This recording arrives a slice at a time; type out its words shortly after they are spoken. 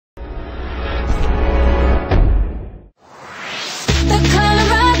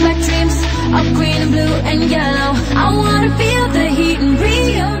and yellow. I wanna feel the heat in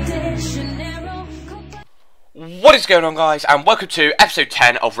Rio de Janeiro. What is going on, guys, and welcome to episode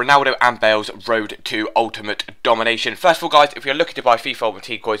 10 of Ronaldo and Bale's Road to Ultimate Domination. First of all, guys, if you're looking to buy FIFA Ultimate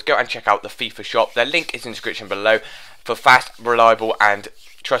Team coins, go and check out the FIFA shop. Their link is in the description below for fast, reliable and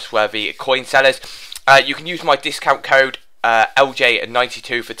trustworthy coin sellers. You can use my discount code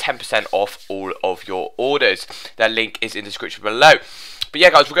LJ92 for 10% off all of your orders. Their link is in the description below. But yeah,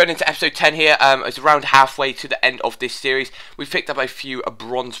 guys, we're going into episode 10 here. It's around halfway to the end of this series. We've picked up a few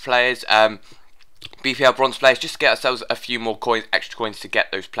bronze players, BPL bronze players, just to get ourselves a few more coins, extra coins to get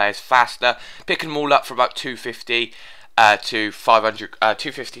those players faster. Picking them all up for about 250 to 500,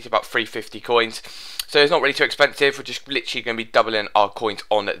 250 to about 350 coins. So it's not really too expensive. We're just literally going to be doubling our coins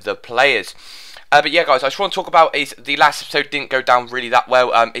on the players. But yeah, guys, I just want to talk about is the last episode didn't go down really that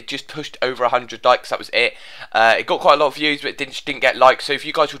well. It just pushed over 100 likes. That was it. It got quite a lot of views, but it didn't get likes. So if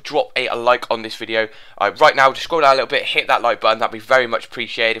you guys would drop a like on this video right now, just scroll down a little bit, hit that like button. That'd be very much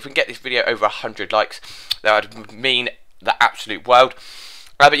appreciated. If we can get this video over 100 likes, that would mean the absolute world.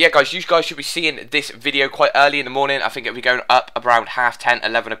 But yeah, guys, you guys should be seeing this video quite early in the morning. I think it'll be going up around 10:30,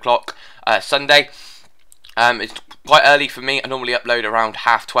 11 o'clock Sunday. It's quite early for me. I normally upload around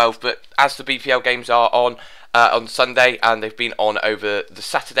 12:30, but as the BPL games are on Sunday, and they've been on over the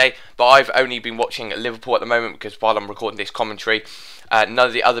Saturday, but I've only been watching Liverpool at the moment because while I'm recording this commentary, none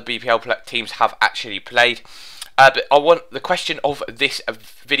of the other BPL teams have actually played. But the question of this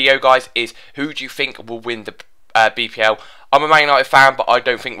video, guys, is who do you think will win the BPL? I'm a Man United fan, but I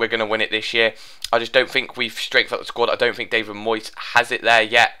don't think we're going to win it this year. I just don't think we've strengthened up the squad. I don't think David Moyes has it there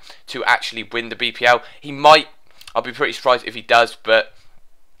yet to actually win the BPL. He might. I'll be pretty surprised if he does, but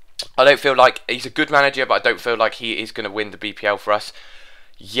I don't feel like he's a good manager, but I don't feel like he is going to win the BPL for us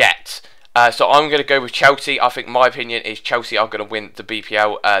yet. So I'm going to go with Chelsea. I think my opinion is Chelsea are going to win the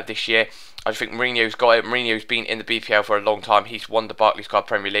BPL this year. I just think Mourinho's got it. Mourinho's been in the BPL for a long time. He's won the Barclays Cup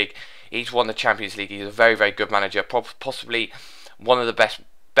Premier League. He's won the Champions League. He's a very, very good manager. Possibly one of the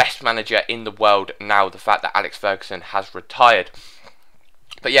best manager in the world now, the fact that Alex Ferguson has retired.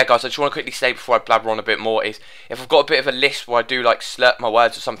 But yeah, guys, I just want to quickly say before I blabber on a bit more is if I've got a bit of a list where I do like slurp my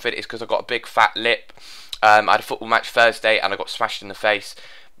words or something, it's because I've got a big fat lip. I had a football match Thursday and I got smashed in the face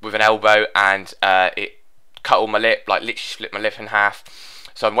with an elbow and it cut all my lip, like literally split my lip in half.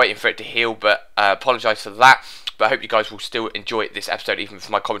 So I'm waiting for it to heal, but I apologise for that. But I hope you guys will still enjoy this episode, even if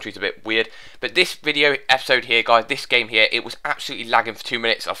my commentary is a bit weird. But this video episode here, guys, this game here, it was absolutely lagging for 2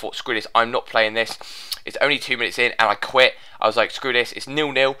 minutes. I thought, screw this, I'm not playing this. It's only 2 minutes in, and I quit. I was like, screw this, it's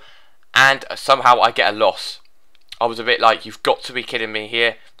 0-0, and somehow I get a loss. I was a bit like, you've got to be kidding me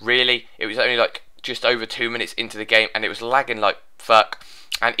here, really? It was only like just over 2 minutes into the game, and it was lagging like fuck,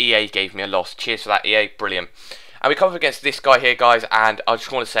 and EA gave me a loss. Cheers for that, EA, brilliant. And we come up against this guy here, guys, and I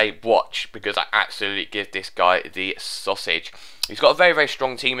just want to say watch, because I absolutely give this guy the sausage. He's got a very, very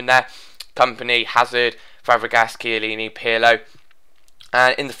strong team in there. Company, Hazard, Fabregas, Chiellini, Pirlo.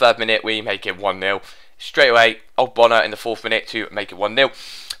 And in the 3rd minute, we make it 1-0. Straight away, old Bonner in the 4th minute to make it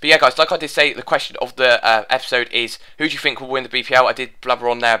 1-0. But yeah, guys, like I did say, the question of the episode is, who do you think will win the BPL? I did blabber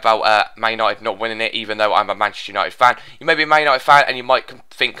on there about Man United not winning it, even though I'm a Manchester United fan. You may be a Man United fan, and you might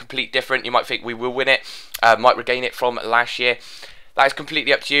think completely different. You might think we will win it, might regain it from last year. That is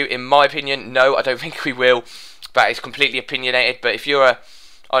completely up to you. In my opinion, no, I don't think we will. That is completely opinionated. But if you're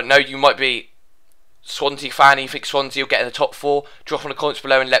I don't know, you might be Swansea fan, and you think Swansea will get in the top 4, drop in the comments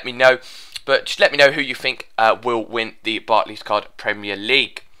below and let me know. But just let me know who you think will win the Barclays Card Premier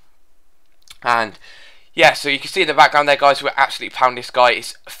League. And yeah, so you can see in the background there, guys, we're absolutely pounding this guy.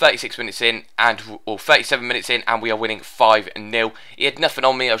 It's 36 minutes in, or 37 minutes in, and we are winning 5-0. He had nothing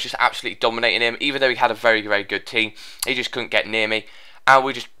on me. I was just absolutely dominating him, even though he had a very, very good team. He just couldn't get near me, and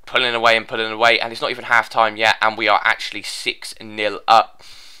we're just pulling away and pulling away, and it's not even half time yet, and we are actually 6-0 up.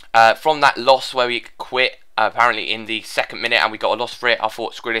 From that loss where we quit, apparently in the 2nd minute, and we got a loss for it, I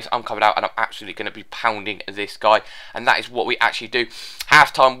thought, screw this, I'm coming out and I'm absolutely going to be pounding this guy, and that is what we actually do.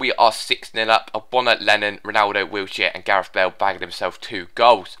 Half time, we are 6-0 up. Bonner, Lennon, Ronaldo, Wilshere and Gareth Bale bagging himself 2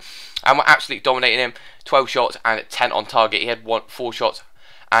 goals, and we're absolutely dominating him. 12 shots and 10 on target. He had 4 shots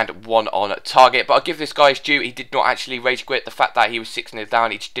and 1 on target, but I'll give this guy his due. He did not actually rage quit. The fact that he was 6-0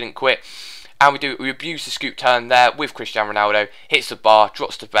 down, he just didn't quit. And we abuse the scoop turn there with Cristiano Ronaldo, hits the bar,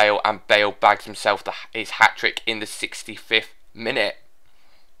 drops to Bale, and Bale bags himself his hat-trick in the 65th minute.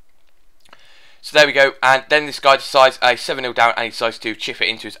 So there we go, and then this guy decides 7-0 down, and he decides to chip it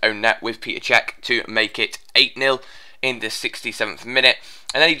into his own net with Peter Cech to make it 8-0 in the 67th minute.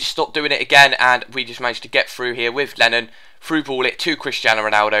 And then he just stopped doing it again, and we just managed to get through here with Lennon, through ball it to Cristiano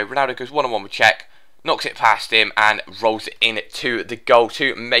Ronaldo. Ronaldo goes one-on-one with Cech, knocks it past him and rolls it in to the goal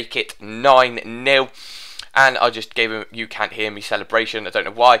to make it 9-0. and I just gave him "you can't hear me" celebration. I don't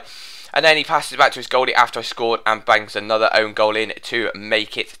know why. And then he passes it back to his goalie after I scored and bangs another own goal in to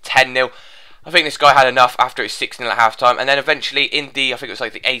make it 10-0. I think this guy had enough after it was 6-0 at half time, and then eventually in the, I think it was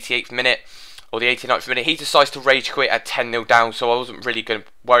like the 88th minute or the 89th minute, he decides to rage quit at 10-0 down, so I wasn't really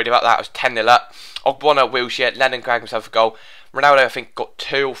worried about that. I was 10-0 up. Ogbonna, Wilshere, Lennon grabbed himself a goal. Ronaldo, I think, got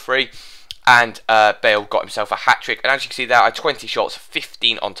 2 or 3. And Bale got himself a hat-trick. And as you can see there, I had 20 shots,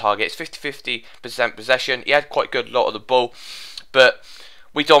 15 on target. It's 50-50% possession. He had quite a good lot of the ball. But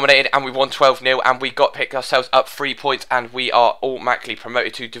we dominated and we won 12-0. And we picked ourselves up 3 points. And we are automatically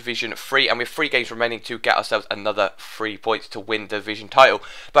promoted to Division 3. And we have 3 games remaining to get ourselves another 3 points to win the division title.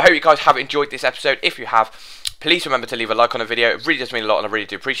 But I hope you guys have enjoyed this episode. If you have, please remember to leave a like on the video. It really does mean a lot and I really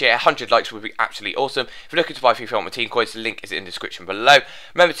do appreciate it. 100 likes would be absolutely awesome. If you're looking to buy FIFA Ultimate Team coins, the link is in the description below.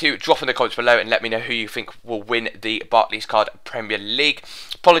 Remember to drop in the comments below and let me know who you think will win the Barclays Card Premier League.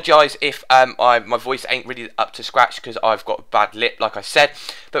 Apologise if my voice ain't really up to scratch because I've got a bad lip, like I said.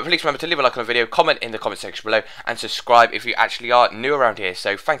 But please remember to leave a like on the video, comment in the comment section below, and subscribe if you actually are new around here.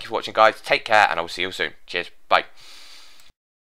 So thank you for watching, guys. Take care, and I will see you soon. Cheers. Bye.